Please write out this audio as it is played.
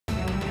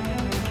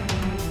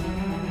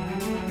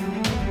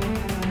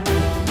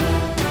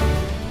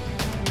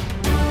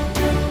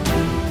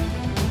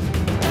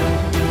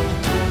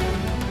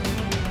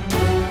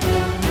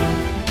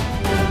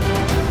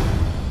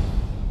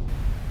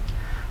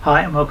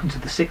Hi and welcome to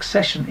the 6th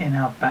session in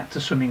our Back to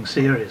Swimming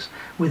series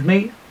with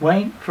me,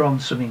 Wayne, from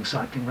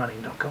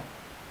swimmingcyclingrunning.com.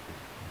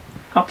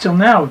 Up till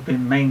now we've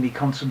been mainly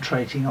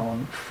concentrating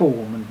on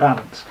form and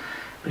balance,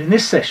 but in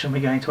this session we're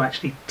going to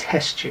actually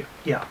test you.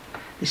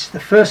 This is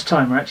the first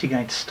time we're actually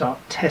going to start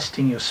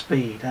testing your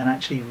speed and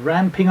actually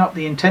ramping up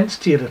the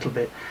intensity a little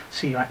bit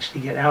so you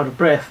actually get out of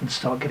breath and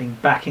start getting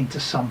back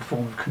into some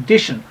form of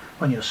condition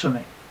when you're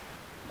swimming.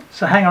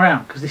 So hang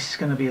around, because this is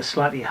going to be a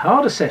slightly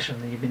harder session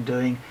than you've been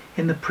doing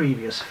in the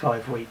previous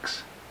 5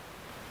 weeks.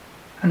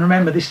 And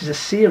remember, this is a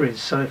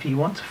series, so if you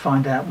want to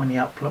find out when we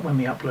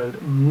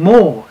upload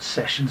more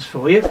sessions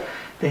for you,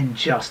 then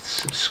just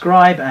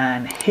subscribe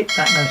and hit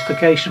that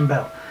notification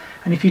bell.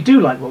 And if you do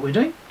like what we're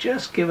doing,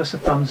 just give us a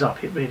thumbs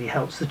up. It really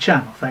helps the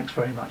channel. Thanks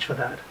very much for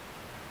that.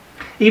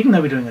 Even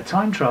though we're doing a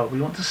time trial,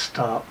 we want to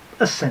start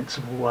a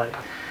sensible way.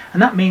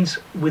 And that means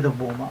with a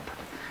warm-up.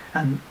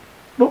 And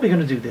what we're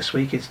going to do this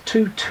week is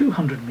 2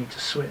 200-metre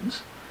swims,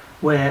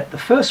 where the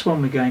first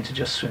one we're going to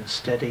just swim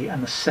steady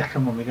and the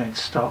second one we're going to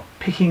start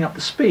picking up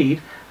the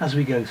speed as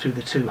we go through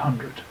the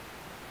 200.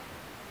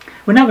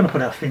 We're now going to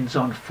put our fins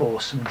on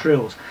for some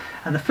drills,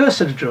 and the first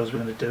set of drills we're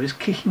going to do is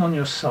kicking on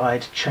your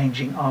side,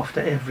 changing after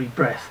every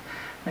breath.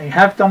 Now you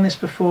have done this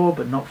before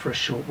but not for a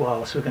short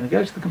while, so we're going to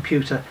go to the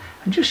computer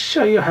and just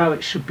show you how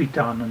it should be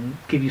done and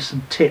give you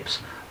some tips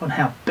on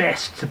how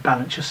best to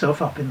balance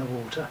yourself up in the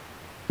water.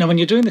 Now when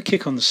you're doing the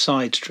kick on the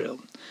side drill,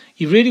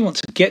 you really want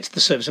to get to the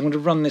surface. I'm going to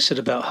run this at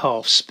about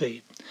half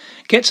speed.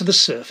 Get to the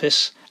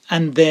surface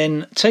and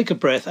then take a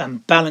breath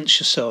and balance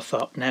yourself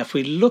up. Now if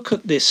we look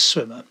at this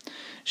swimmer,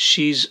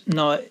 she's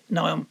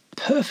now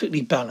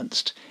perfectly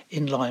balanced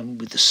in line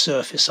with the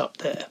surface up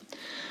there.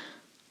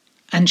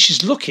 And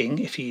she's looking,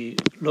 if you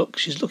look,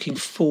 she's looking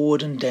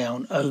forward and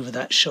down over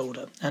that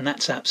shoulder, and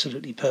that's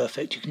absolutely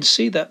perfect. You can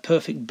see that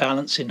perfect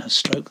balance in her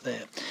stroke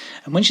there.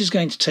 And when she's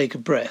going to take a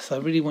breath, I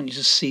really want you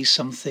to see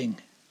something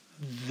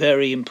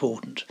very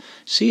important.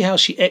 See how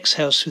she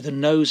exhales through the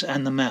nose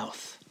and the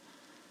mouth,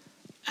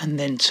 and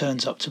then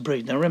turns up to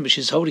breathe. Now remember,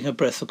 she's holding her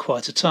breath for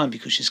quite a time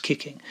because she's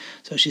kicking.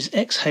 So she's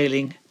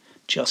exhaling,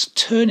 just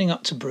turning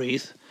up to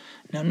breathe.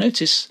 Now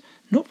notice,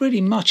 not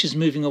really much is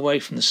moving away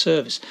from the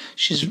surface.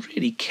 She's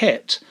really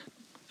kept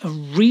a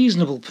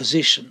reasonable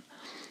position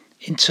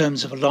in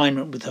terms of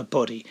alignment with her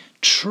body.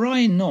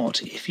 Try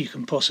not, if you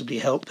can possibly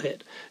help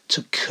it,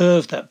 to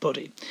curve that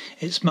body.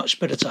 It's much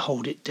better to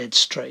hold it dead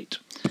straight.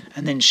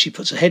 And then she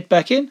puts her head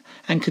back in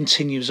and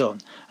continues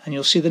on. And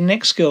you'll see the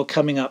next girl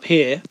coming up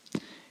here.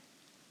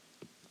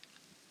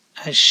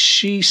 As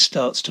she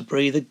starts to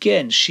breathe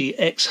again, she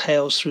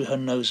exhales through her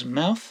nose and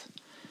mouth,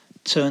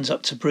 turns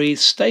up to breathe,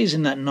 stays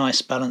in that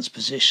nice balanced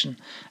position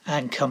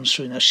and comes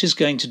through. Now she's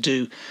going to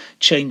do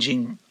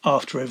changing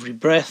after every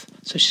breath,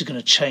 so she's going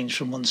to change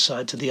from one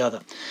side to the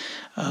other.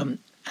 And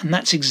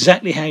that's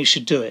exactly how you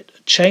should do it.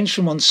 Change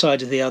from one side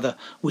to the other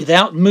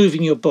without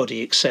moving your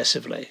body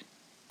excessively.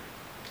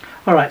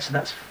 Alright, so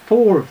that's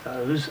 4 of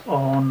those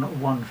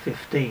on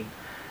 115.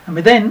 And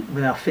we're then,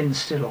 with our fins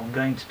still on,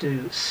 going to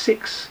do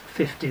 6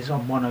 50s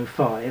on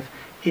 105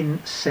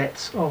 in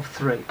sets of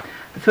 3.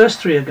 The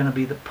first 3 are going to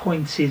be the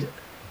pointed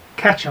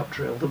catch-up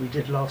drill that we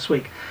did last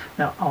week.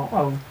 Now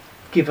I'll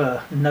give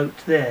a note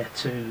there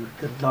to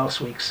the last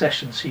week's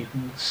session so you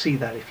can see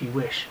that if you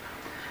wish.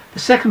 The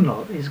second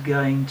lot is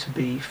going to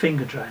be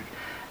finger drag,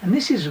 and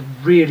this is a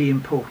really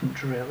important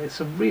drill.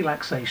 It's a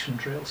relaxation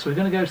drill, so we're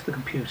going to go to the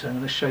computer and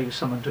I'm going to show you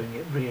someone doing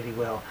it really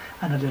well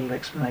and a little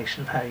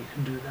explanation of how you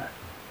can do that.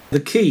 The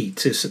key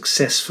to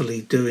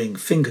successfully doing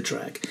finger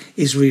drag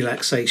is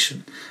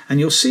relaxation, and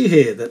you'll see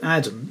here that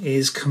Adam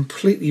is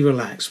completely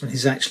relaxed when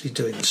he's actually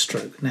doing the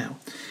stroke. Now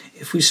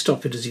if we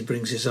stop it as he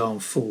brings his arm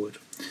forward,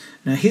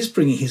 now he's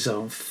bringing his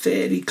arm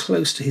fairly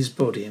close to his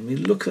body, and we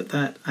look at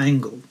that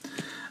angle,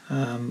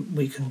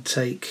 we can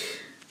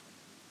take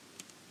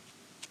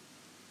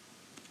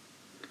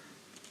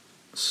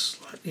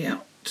slightly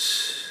out.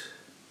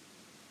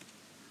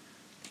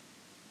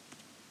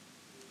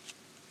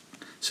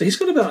 So he's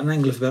got about an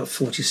angle of about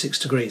 46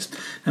 degrees.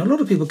 Now a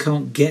lot of people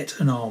can't get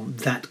an arm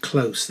that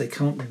close, they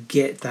can't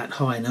get that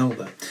high an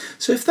elbow.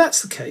 So if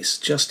that's the case,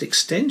 just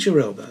extend your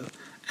elbow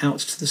out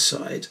to the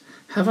side,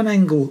 have an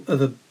angle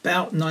of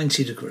about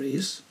 90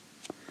 degrees,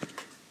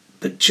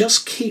 but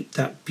just keep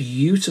that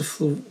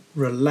beautiful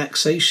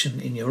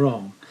relaxation in your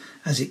arm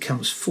as it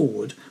comes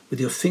forward with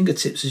your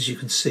fingertips, as you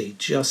can see,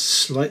 just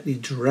slightly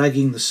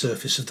dragging the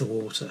surface of the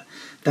water.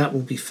 That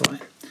will be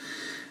fine.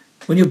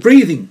 When you're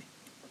breathing,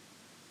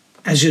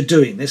 as you're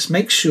doing this,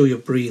 make sure you're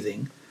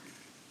breathing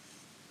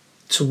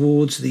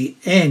towards the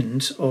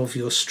end of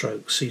your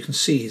stroke. So you can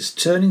see he's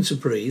turning to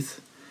breathe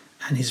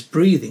and he's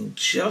breathing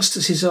just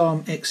as his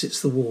arm exits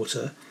the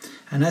water,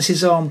 and as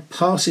his arm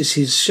passes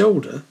his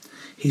shoulder,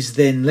 he's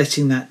then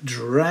letting that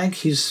drag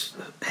his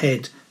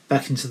head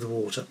back into the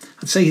water.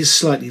 I'd say he's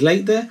slightly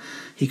late there.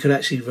 He could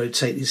actually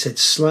rotate his head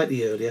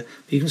slightly earlier,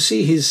 but you can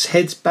see his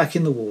head's back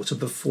in the water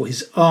before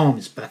his arm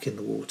is back in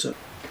the water.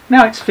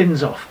 Now it's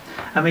fins off.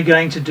 And we're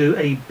going to do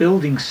a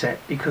building set,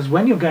 because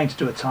when you're going to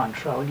do a time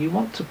trial you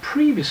want to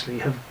previously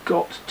have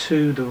got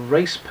to the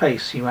race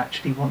pace you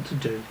actually want to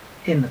do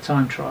in the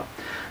time trial.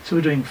 So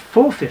we're doing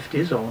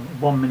 450s on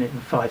 1 minute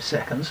and 5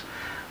 seconds,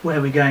 where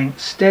we're going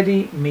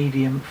steady,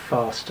 medium,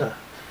 faster,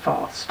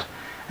 fast.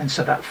 And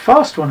so that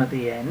fast one at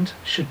the end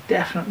should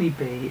definitely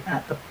be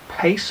at the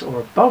pace or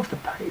above the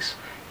pace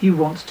you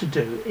want to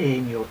do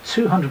in your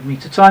 200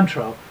 meter time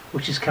trial,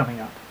 which is coming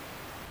up.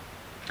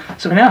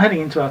 So we're now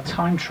heading into our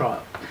time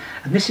trial,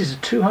 and this is a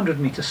 200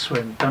 meter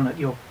swim done at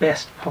your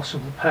best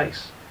possible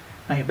pace.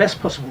 Now your best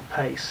possible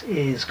pace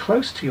is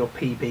close to your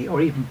PB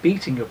or even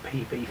beating your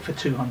PB for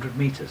 200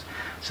 meters.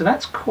 So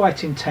that's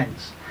quite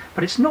intense,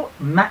 but it's not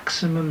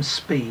maximum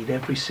speed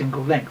every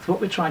single length.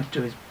 What we're trying to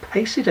do is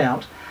pace it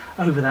out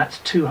over that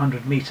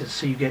 200 meters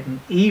so you get an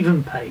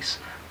even pace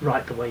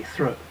right the way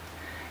through.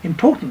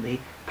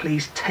 Importantly,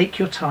 please take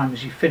your time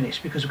as you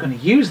finish, because we're going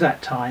to use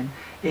that time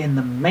in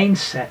the main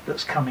set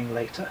that's coming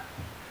later.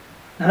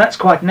 Now that's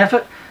quite an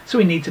effort, so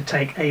we need to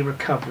take a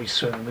recovery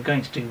swim. We're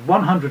going to do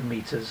 100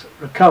 meters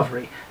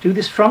recovery. Do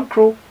this front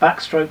crawl,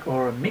 backstroke,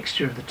 or a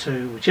mixture of the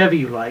two, whichever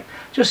you like,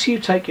 just so you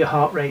take your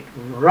heart rate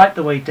right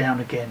the way down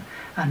again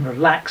and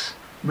relax,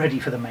 ready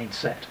for the main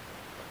set.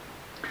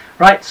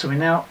 Right, so we're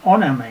now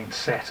on our main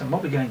set, and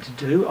what we're going to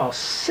do are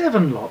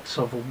 7 lots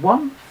of a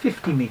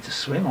 150 meter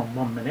swim on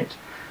 1 minute,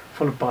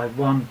 followed by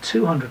one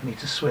 200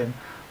 meter swim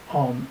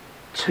on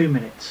 2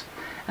 minutes.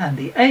 And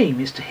the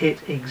aim is to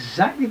hit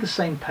exactly the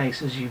same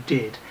pace as you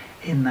did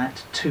in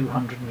that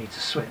 200 meter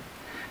swim.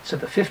 So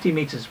the 50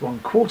 meters is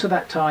 1/4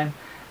 that time,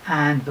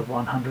 and the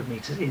 100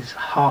 meters is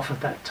half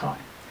of that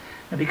time.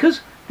 Now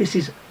because this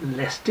is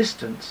less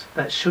distance,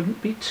 that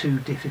shouldn't be too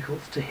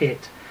difficult to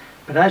hit.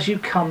 But as you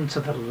come to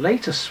the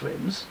later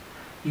swims,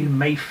 you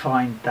may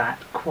find that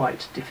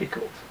quite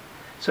difficult.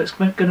 So it's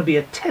going to be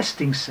a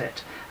testing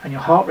set, and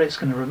your heart rate's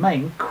going to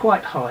remain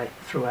quite high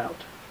throughout.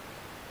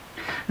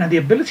 Now the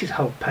ability to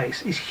hold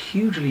pace is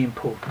hugely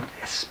important,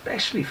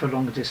 especially for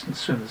longer distance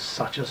swimmers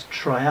such as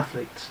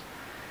triathletes.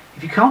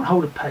 If you can't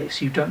hold a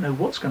pace, you don't know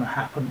what's going to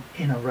happen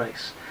in a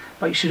race.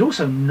 But you should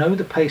also know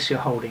the pace you're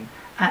holding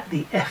at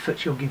the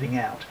effort you're giving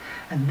out.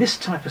 And this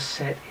type of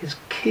set is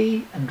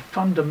key and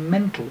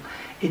fundamental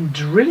in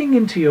drilling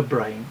into your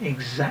brain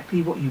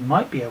exactly what you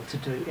might be able to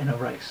do in a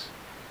race.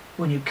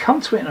 When you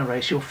come to it in a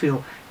race, you'll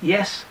feel,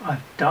 yes,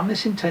 I've done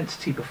this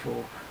intensity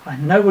before, I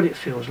know what it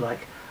feels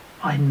like,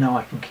 I know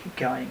I can keep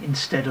going,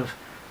 instead of,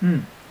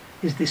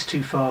 is this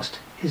too fast,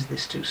 is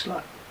this too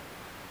slow?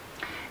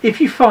 If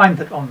you find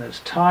that on those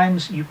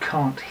times you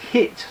can't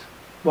hit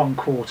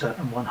 1/4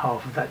 and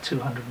 1/2 of that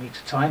 200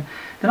 meter time,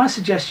 then I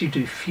suggest you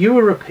do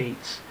fewer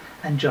repeats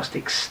and just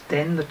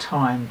extend the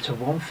time to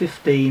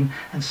 1:15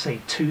 and say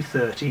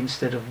 2:30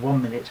 instead of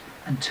 1 minute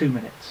and 2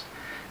 minutes.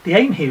 The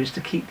aim here is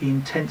to keep the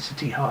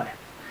intensity high.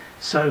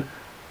 So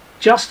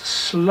just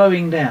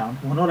slowing down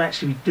will not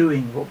actually be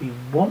doing what we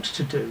want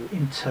to do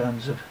in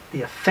terms of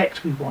the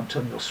effect we want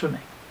on your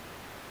swimming.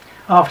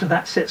 After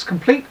that set's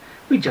complete,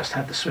 we just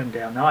have the swim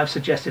down. Now I've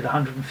suggested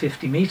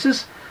 150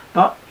 meters,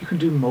 but you can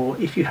do more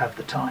if you have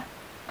the time.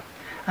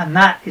 And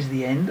that is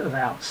the end of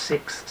our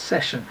 6th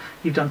session.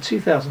 You've done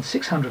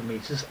 2,600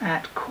 meters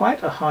at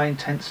quite a high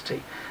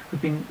intensity.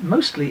 We've been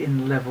mostly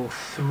in level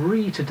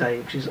 3 today,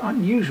 which is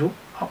unusual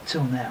up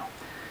till now.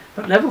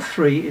 But level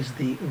 3 is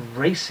the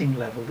racing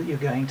level that you're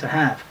going to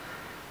have,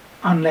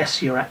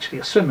 unless you're actually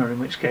a swimmer, in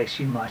which case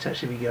you might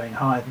actually be going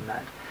higher than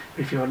that.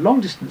 But if you're a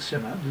long distance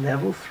swimmer,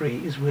 level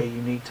 3 is where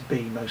you need to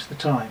be most of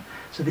the time.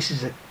 So this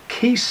is a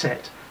key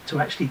set to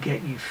actually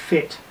get you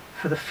fit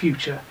for the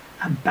future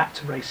and back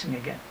to racing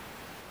again.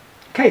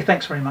 Okay,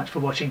 thanks very much for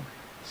watching.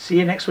 See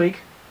you next week.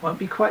 Won't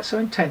be quite so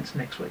intense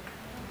next week.